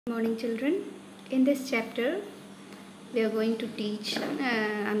Good morning, children. In this chapter we are going to teach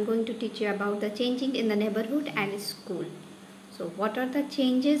I'm going to teach you about the changing in the neighborhood and school. So what are the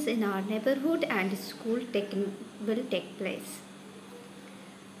changes in our neighborhood and school will take place?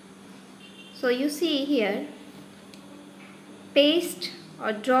 So you see here, paste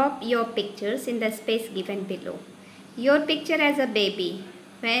or drop your pictures in the space given below. Your picture as a baby,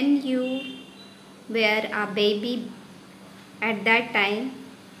 when you were a baby at that time,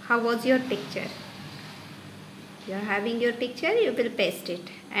 how was your picture? You are having your picture, you will paste it.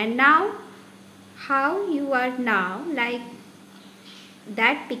 And now, how you are now, like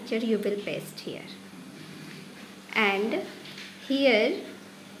that picture you will paste here. And here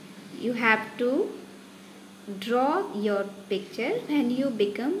you have to draw your picture when you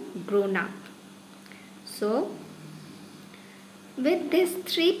become grown up. So, with these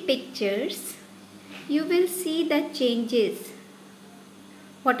three pictures, you will see the changes.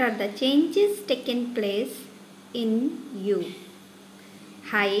 What are the changes taken place in you?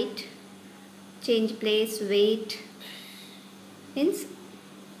 Height, change place, weight, means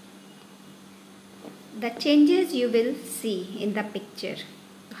the changes you will see in the picture,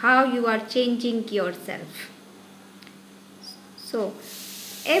 how you are changing yourself. So,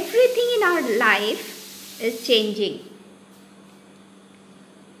 everything in our life is changing.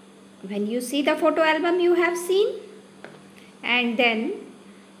 When you see the photo album you have seen, and then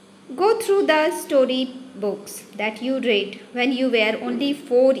go through the story books that you read when you were only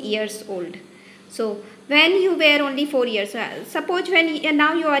 4 years old. So, when you were only 4 years, suppose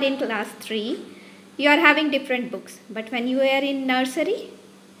now you are in class 3, you are having different books. But when you are in nursery,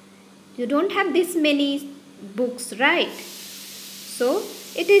 you don't have this many books, right? So,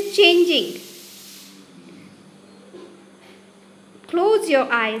 it is changing. Close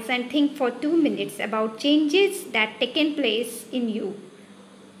your eyes and think for 2 minutes about changes that taken place in you.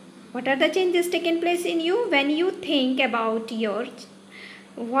 What are the changes taken place in you? When you think about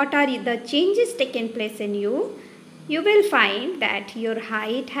what are the changes taken place in you, you will find that your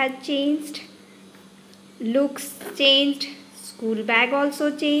height has changed, looks changed, school bag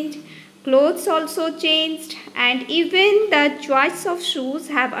also changed, clothes also changed, and even the choice of shoes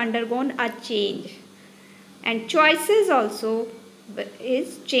have undergone a change. And choices also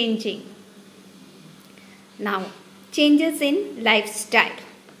is changing. Now, changes in lifestyle.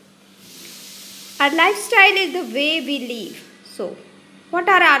 Our lifestyle is the way we live. So, what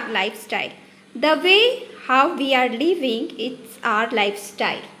are our lifestyle? The way how we are living is our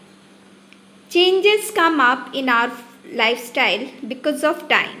lifestyle. Changes come up in our lifestyle because of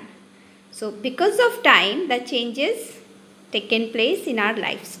time. So, because of time, the changes taken place in our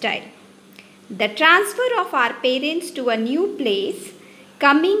lifestyle. The transfer of our parents to a new place,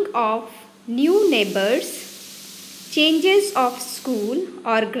 coming of new neighbors, changes of school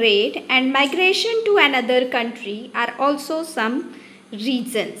or grade, and migration to another country are also some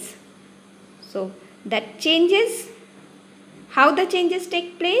reasons. So, that changes, how the changes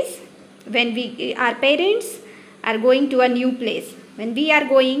take place? When our parents are going to a new place. When we are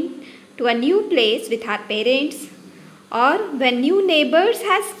going to a new place with our parents, or when new neighbors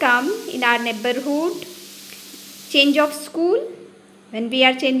has come in our neighborhood, change of school, when we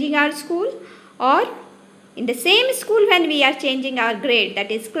are changing our school, or in the same school when we are changing our grade, that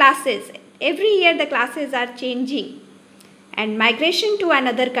is classes. Every year the classes are changing. And migration to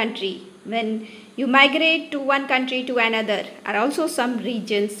another country, when you migrate to one country to another, are also some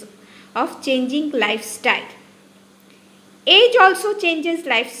regions of changing lifestyle. Age also changes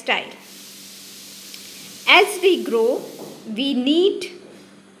lifestyle. As we grow, we need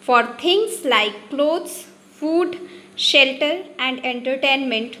for things like clothes, food, shelter, and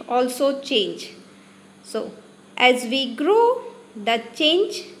entertainment also change. So, as we grow, the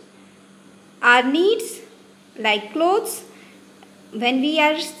change, our needs like clothes, when we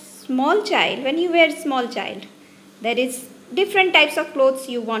are small child, when you were small child, there is different types of clothes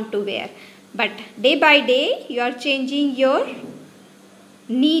you want to wear. But day by day, you are changing your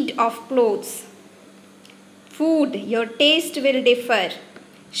need of clothes. Food, your taste will differ.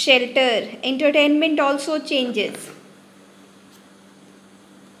 Shelter, entertainment also changes.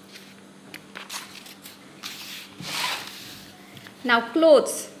 Now,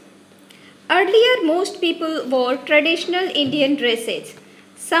 clothes. Earlier, most people wore traditional Indian dresses.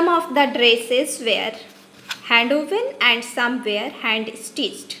 Some of the dresses were hand-woven and some were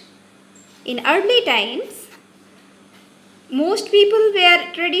hand-stitched. In early times, most people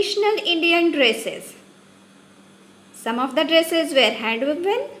wear traditional Indian dresses. Some of the dresses were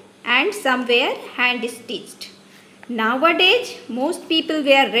hand-woven and some were hand-stitched. Nowadays, most people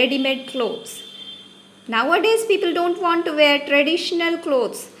wear ready-made clothes. Nowadays people don't want to wear traditional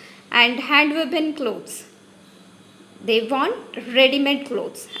clothes. and hand-woven clothes. They want ready-made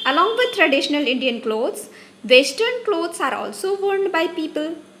clothes. Along with traditional Indian clothes, Western clothes are also worn by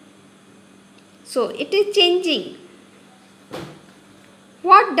people. So it is changing.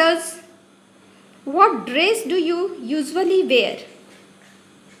 What dress do you usually wear?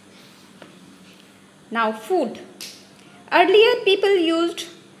 Now food. Earlier people used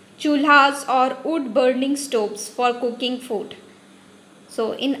chulhas or wood burning stoves for cooking food.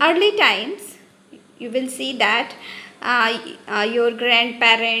 So in early times, you will see that your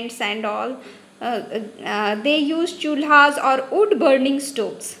grandparents and all, they used chulhas or wood burning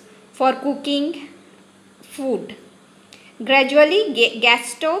stoves for cooking food. Gradually,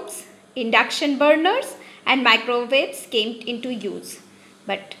 gas stoves, induction burners and microwaves came into use.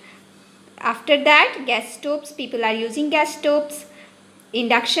 But after that, gas stoves, people are using gas stoves,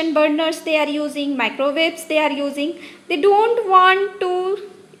 induction burners they are using, microwaves they are using. They don't want to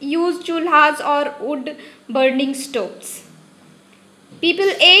use chulhas or wood burning stoves.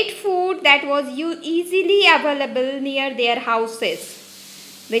 People ate food that was easily available near their houses.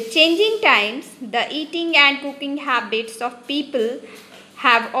 With changing times, the eating and cooking habits of people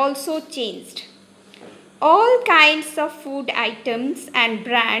have also changed. All kinds of food items and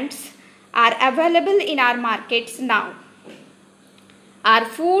brands are available in our markets now. Our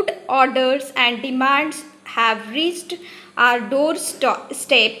food orders and demands have reached our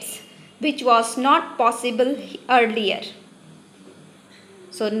doorsteps, which was not possible earlier.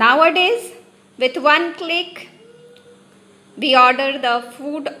 So nowadays, with one click, we order the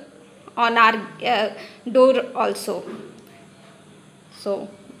food on our door also. So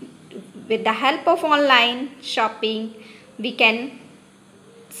with the help of online shopping, we can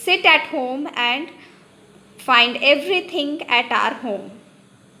sit at home and find everything at our home.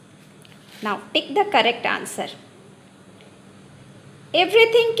 Now pick the correct answer.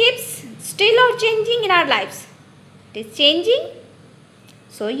 Everything keeps still or changing in our lives. It is changing.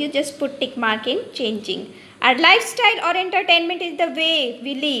 So you just put tick mark in changing. Our lifestyle or entertainment is the way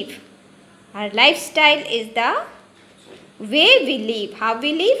we live. Our lifestyle is the way we live. How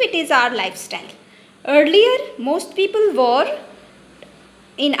we live, it is our lifestyle. Earlier,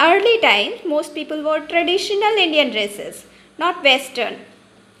 in early times, most people wore traditional Indian dresses, not Western.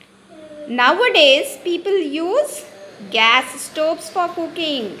 Nowadays, people use gas stoves for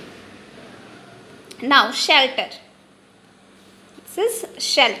cooking. Now, shelter. This is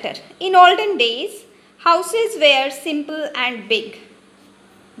shelter. In olden days, houses were simple and big,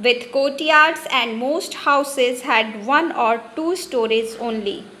 with courtyards, and most houses had 1 or 2 stories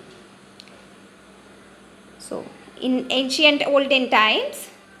only. So, in ancient olden times,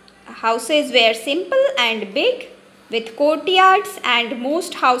 houses were simple and big, with courtyards, and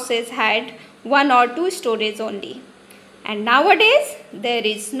most houses had 1 or 2 stories only. And nowadays, there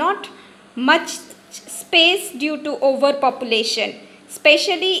is not much space due to overpopulation,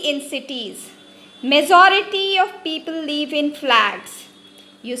 especially in cities. Majority of people live in flats.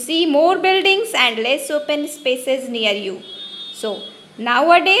 You see more buildings and less open spaces near you. So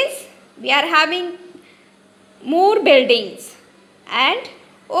nowadays we are having more buildings and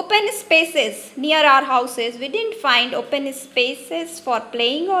open spaces near our houses. We didn't find open spaces for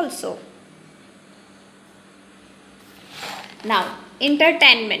playing also. Now,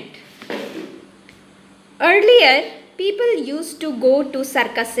 entertainment. Earlier, people used to go to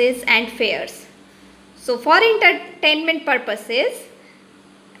circuses and fairs. So, for entertainment purposes,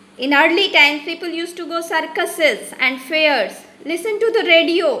 in early times, people used to go circuses and fairs, listen to the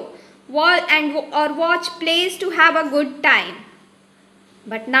radio, or watch plays to have a good time.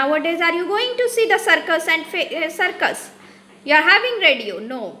 But nowadays, are you going to see the circus and circus? You are having radio?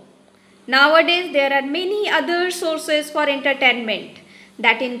 No. Nowadays, there are many other sources for entertainment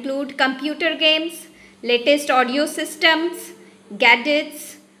that include computer games, latest audio systems,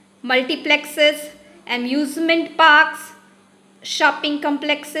 gadgets, multiplexes, amusement parks, shopping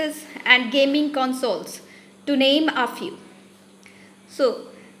complexes, and gaming consoles, to name a few. So,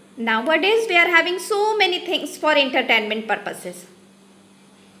 nowadays we are having so many things for entertainment purposes.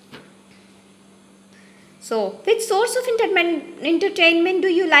 So, which source of entertainment do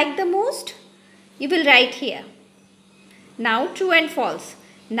you like the most? You will write here. Now, true and false.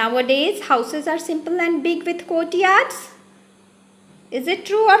 Nowadays, houses are simple and big with courtyards. Is it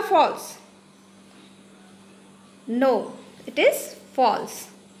true or false? No, it is false.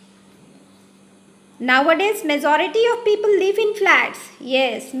 Nowadays, majority of people live in flats.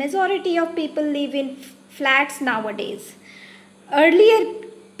 Yes, majority of people live in flats nowadays. Earlier,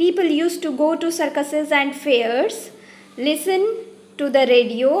 people used to go to circuses and fairs, listen to the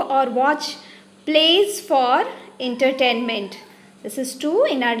radio or watch plays for entertainment. This is true.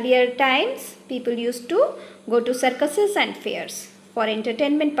 In earlier times, people used to go to circuses and fairs for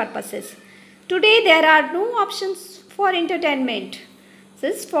entertainment purposes. Today, there are no options for entertainment.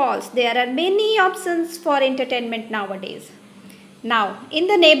 This is false. There are many options for entertainment nowadays. Now, in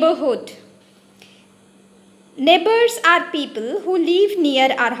the neighborhood, neighbors are people who live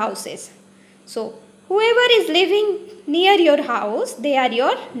near our houses. So, whoever is living near your house, they are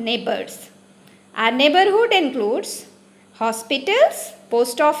your neighbors. Our neighborhood includes hospitals,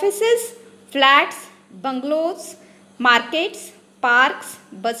 post offices, flats, bungalows, markets, parks,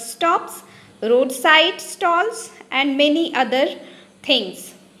 bus stops, roadside stalls, and many other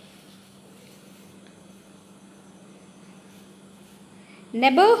things.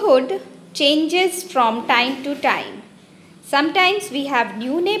 Neighborhood changes from time to time. Sometimes we have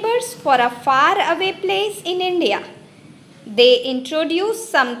new neighbors for a far away place in India. They introduce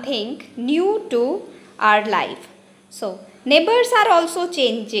something new to our life. So, neighbors are also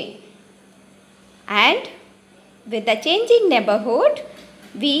changing. And with the changing neighborhood,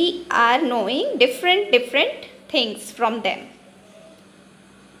 we are knowing different things from them.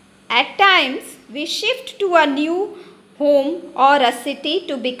 At times, we shift to a new home or a city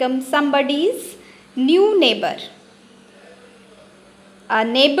to become somebody's new neighbor. A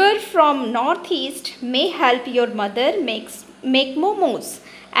neighbor from northeast may help your mother make momos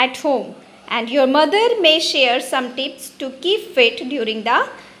at home, and your mother may share some tips to keep fit during the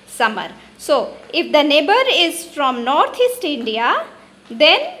summer. So, if the neighbor is from northeast India,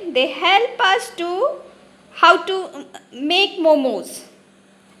 then they help us to how to make momos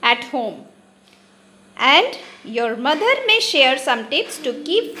at home, and your mother may share some tips to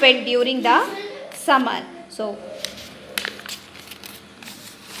keep fit during the summer. So,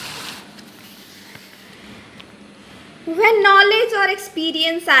 when knowledge or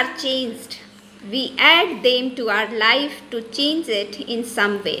experience are changed, we add them to our life to change it in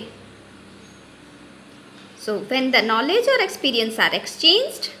some way. So, when the knowledge or experience are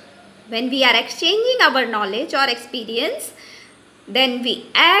exchanged, when we are exchanging our knowledge or experience, then we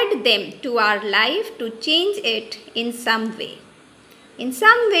add them to our life to change it in some way. In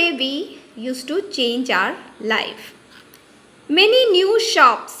some way, we used to change our life. Many new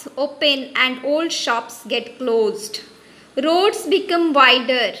shops open and old shops get closed. Roads become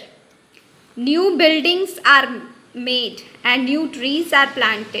wider. New buildings are made and new trees are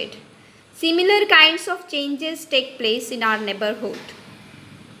planted. Similar kinds of changes take place in our neighborhood.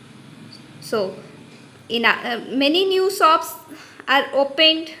 So, many new shops are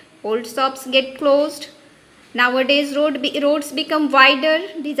opened, old shops get closed. Nowadays, roads become wider.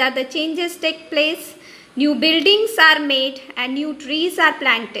 These are the changes take place. New buildings are made and new trees are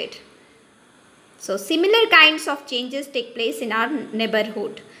planted. So, similar kinds of changes take place in our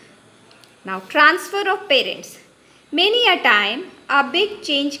neighborhood. Now, transfer of parents. Many a time, a big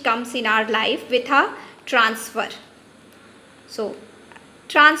change comes in our life with a transfer. So,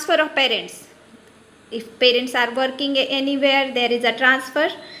 transfer of parents. If parents are working anywhere, there is a transfer.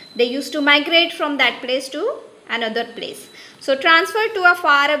 They used to migrate from that place to another place. So, transfer to a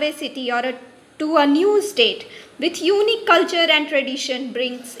faraway city or to a new state with unique culture and tradition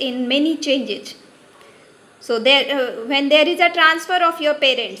brings in many changes. So, when there is a transfer of your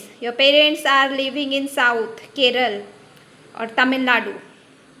parents are living in South, Kerala or Tamil Nadu.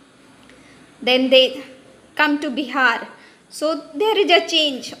 Then they come to Bihar. So, there is a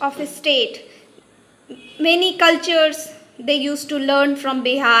change of a state. Many cultures they used to learn from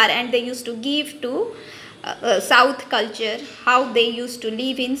Bihar and they used to give to South culture, how they used to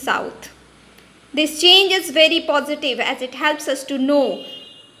live in South. This change is very positive as it helps us to know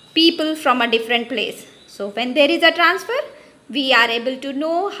people from a different place. So, when there is a transfer, we are able to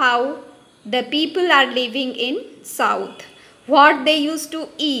know how the people are living in South, what they used to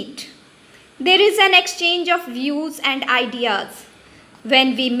eat. There is an exchange of views and ideas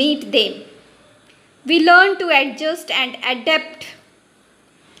when we meet them. We learn to adjust and adapt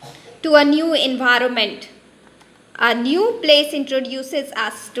to a new environment. A new place introduces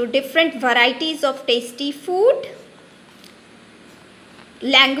us to different varieties of tasty food,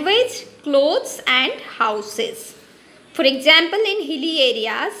 language, clothes and houses. For example, in hilly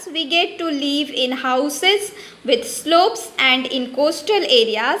areas, we get to live in houses with slopes, and in coastal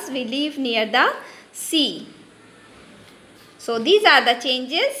areas, we live near the sea. So, these are the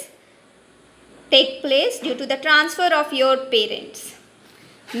changes take place due to the transfer of your parents.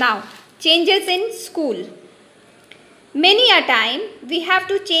 Now, changes in school. Many a time, we have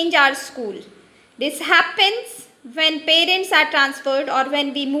to change our school. This happens when parents are transferred or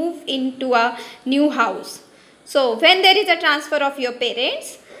when we move into a new house. So, when there is a transfer of your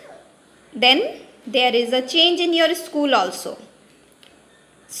parents, then there is a change in your school also.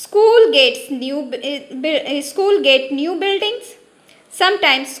 School get new buildings.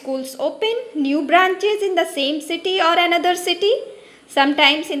 Sometimes schools open new branches in the same city or another city.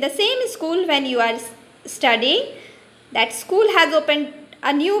 Sometimes in the same school when you are studying, that school has opened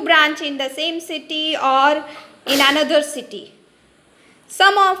a new branch in the same city or in another city.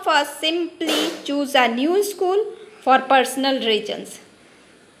 Some of us simply choose a new school for personal reasons.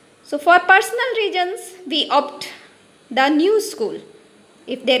 So for personal reasons, we opt the new school.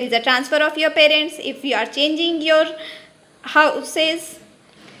 If there is a transfer of your parents, if you are changing your houses,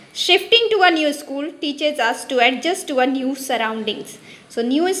 shifting to a new school teaches us to adjust to a new surroundings. So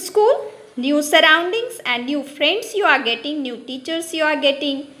new school, new surroundings and new friends you are getting, new teachers you are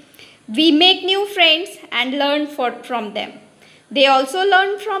getting. We make new friends and learn from them. They also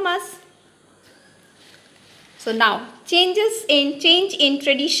learn from us. So now change in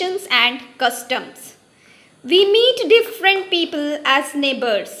traditions and customs. We meet different people as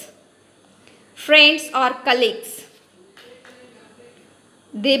neighbors, friends or colleagues.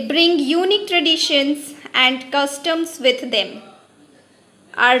 They bring unique traditions and customs with them.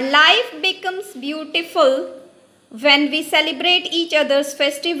 Our life becomes beautiful when we celebrate each other's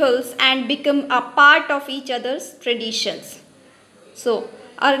festivals and become a part of each other's traditions. So,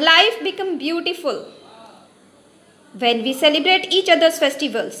 our life becomes beautiful when we celebrate each other's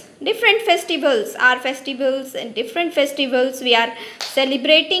festivals. Different festivals are festivals and different festivals we are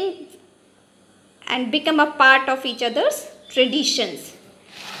celebrating and become a part of each other's traditions.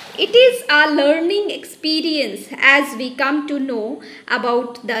 It is a learning experience as we come to know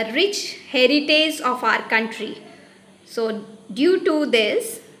about the rich heritage of our country. So due to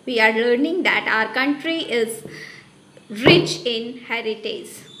this, we are learning that our country is rich in heritage.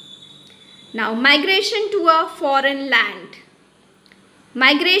 Now migration to a foreign land.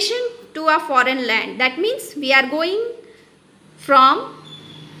 Migration to a foreign land. That means we are going from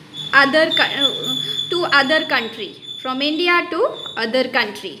other country. From India to other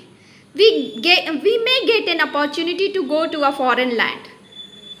country. We may get an opportunity to go to a foreign land.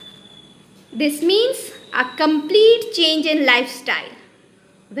 This means a complete change in lifestyle.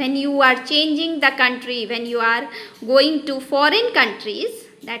 When you are changing the country, when you are going to foreign countries,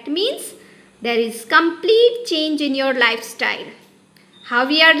 that means there is complete change in your lifestyle. How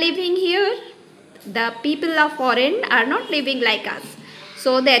we are living here, the people of foreign are not living like us.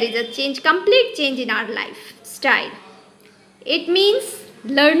 So there is a change, complete change in our lifestyle. It means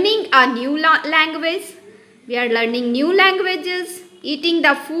learning a new language. We are learning new languages, eating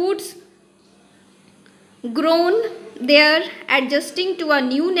the foods grown there, adjusting to a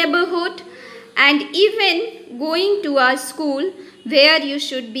new neighborhood, and even going to a school where you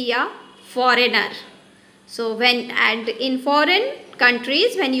should be a foreigner. So in foreign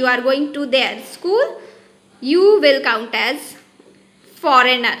countries, when you are going to their school, you will count as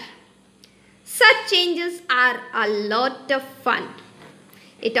foreigner. Such changes are a lot of fun.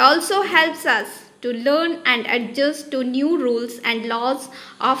 It also helps us to learn and adjust to new rules and laws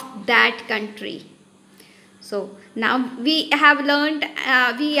of that country. So now we have learned,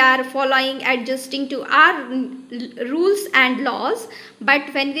 we are following, adjusting to our rules and laws.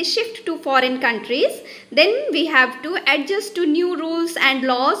 But when we shift to foreign countries, then we have to adjust to new rules and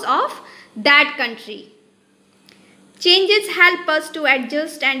laws of that country. Changes help us to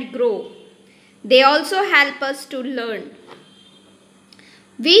adjust and grow. They also help us to learn.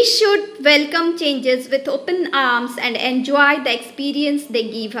 We should welcome changes with open arms and enjoy the experience they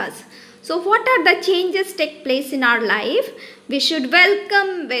give us. So what are the changes take place in our life? We should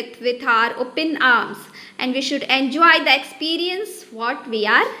welcome with our open arms and we should enjoy the experience what we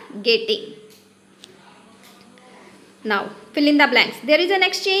are getting. Now fill in the blanks. There is an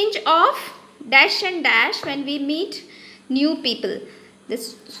exchange of dash and dash when we meet new people.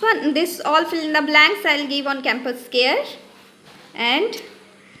 This all fill in the blanks I will give on campus care. And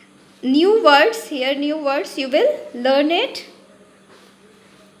new words, here new words, you will learn it.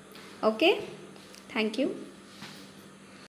 Okay, thank you.